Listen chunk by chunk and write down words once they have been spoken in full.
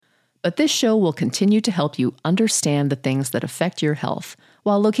But this show will continue to help you understand the things that affect your health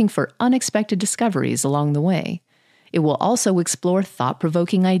while looking for unexpected discoveries along the way. It will also explore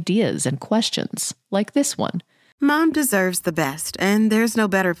thought-provoking ideas and questions, like this one. Mom deserves the best, and there's no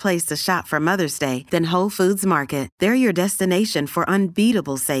better place to shop for Mother's Day than Whole Foods Market. They're your destination for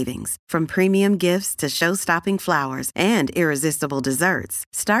unbeatable savings, from premium gifts to show-stopping flowers and irresistible desserts.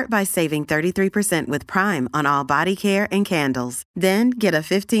 Start by saving 33% with Prime on all body care and candles. Then get a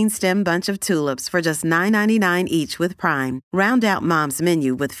 15-stem bunch of tulips for just $9.99 each with Prime. Round out Mom's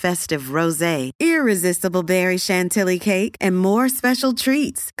menu with festive rosé, irresistible berry chantilly cake, and more special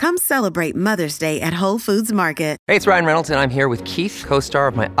treats. Come celebrate Mother's Day at Whole Foods Market. Hey, it's Ryan Reynolds, and I'm here with Keith, co-star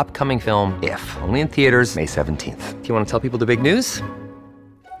of my upcoming film, If, only in theaters May 17th. Do you want to tell people the big news?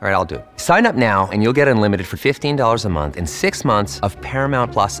 All right, I'll do it. Sign up now and you'll get unlimited for $15 a month and 6 months of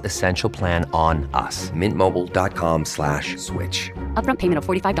Paramount Plus Essential Plan on us. MintMobile.com/switch. Upfront payment of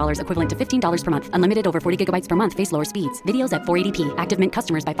 $45 equivalent to $15 per month. Unlimited over 40 gigabytes per month. Face lower speeds. Videos at 480p. Active Mint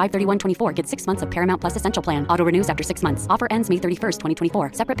customers by 531.24 get 6 months of Paramount Plus Essential Plan. Auto renews after 6 months. Offer ends May 31st,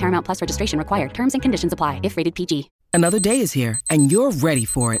 2024. Separate Paramount Plus registration required. Terms and conditions apply if rated PG. Another day is here, and you're ready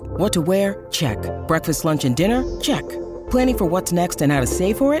for it. What to wear? Check. Breakfast, lunch, and dinner? Check. Planning for what's next and how to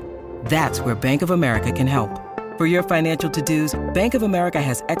save for it? That's where Bank of America can help. For your financial to-dos, Bank of America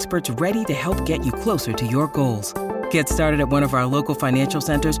has experts ready to help get you closer to your goals. Get started at one of our local financial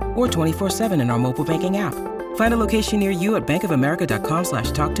centers or 24/7 in our mobile banking app. Find a location near you at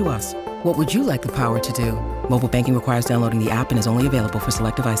bankofamerica.com/talktous. What would you like the power to do? Mobile banking requires downloading the app and is only available for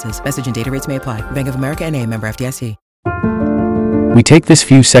select devices. Message and data rates may apply. Bank of America N.A., member FDIC. We take this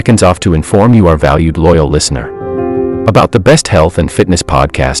few seconds off to inform you, our valued loyal listener, about the best health and fitness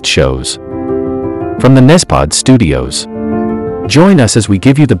podcast shows from the Nespod Studios. Join us as we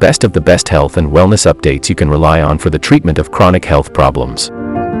give you the best of the best health and wellness updates you can rely on for the treatment of chronic health problems.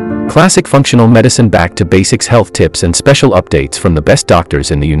 Classic functional medicine back to basics health tips and special updates from the best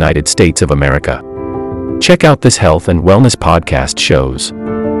doctors in the United States of America. Check out this health and wellness podcast shows.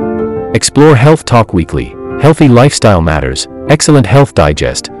 Explore Health Talk Weekly, Healthy Lifestyle Matters, Excellent Health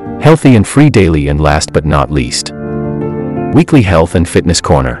Digest, Healthy and Free Daily, and last but not least, Weekly Health and Fitness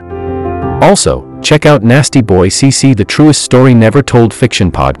Corner. Also, check out Nasty Boy CC, the truest story never told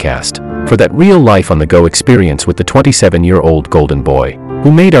fiction podcast, for that real life on the go experience with the 27-year-old golden boy,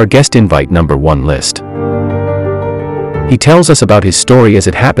 who made our guest invite #1 list. He tells us about his story as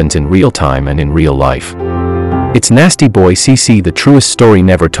it happens in real time and in real life. It's Nasty Boy CC, the truest story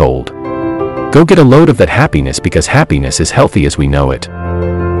never told. Go get a load of that happiness, because happiness is healthy as we know it.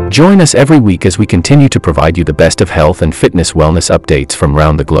 Join us every week as we continue to provide you the best of health and fitness wellness updates from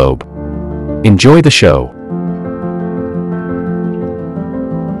around the globe. Enjoy the show.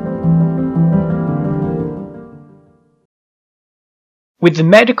 With the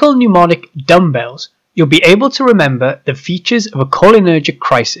medical mnemonic DUMBBELLS, you'll be able to remember the features of a cholinergic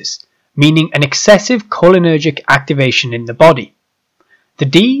crisis, meaning an excessive cholinergic activation in the body. The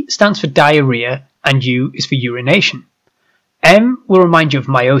D stands for diarrhea and U is for urination. M will remind you of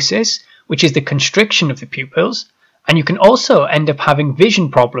meiosis, which is the constriction of the pupils, and you can also end up having vision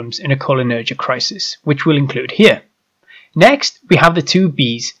problems in a cholinergic crisis, which we'll include here. Next, we have the two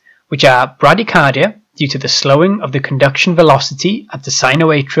B's, which are bradycardia, due to the slowing of the conduction velocity at the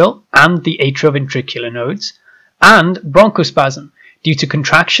sinoatrial and the atrioventricular nodes, and bronchospasm, due to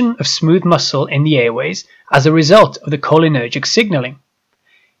contraction of smooth muscle in the airways as a result of the cholinergic signaling.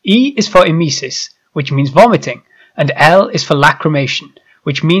 E is for emesis, which means vomiting, and L is for lacrimation,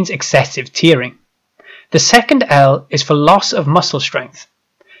 which means excessive tearing. The second L is for loss of muscle strength.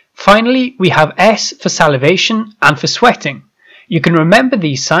 Finally, we have S for salivation and for sweating. You can remember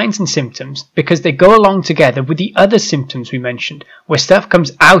these signs and symptoms because they go along together with the other symptoms we mentioned, where stuff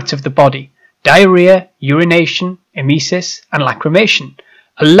comes out of the body: diarrhea, urination, emesis, and lacrimation.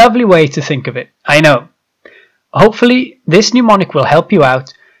 A lovely way to think of it, I know. Hopefully, this mnemonic will help you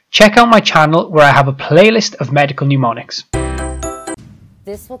out. Check out my channel where I have a playlist of medical mnemonics.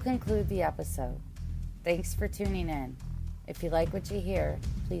 This will conclude the episode. Thanks for tuning in. If you like what you hear,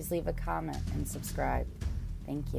 please leave a comment and subscribe. Thank you.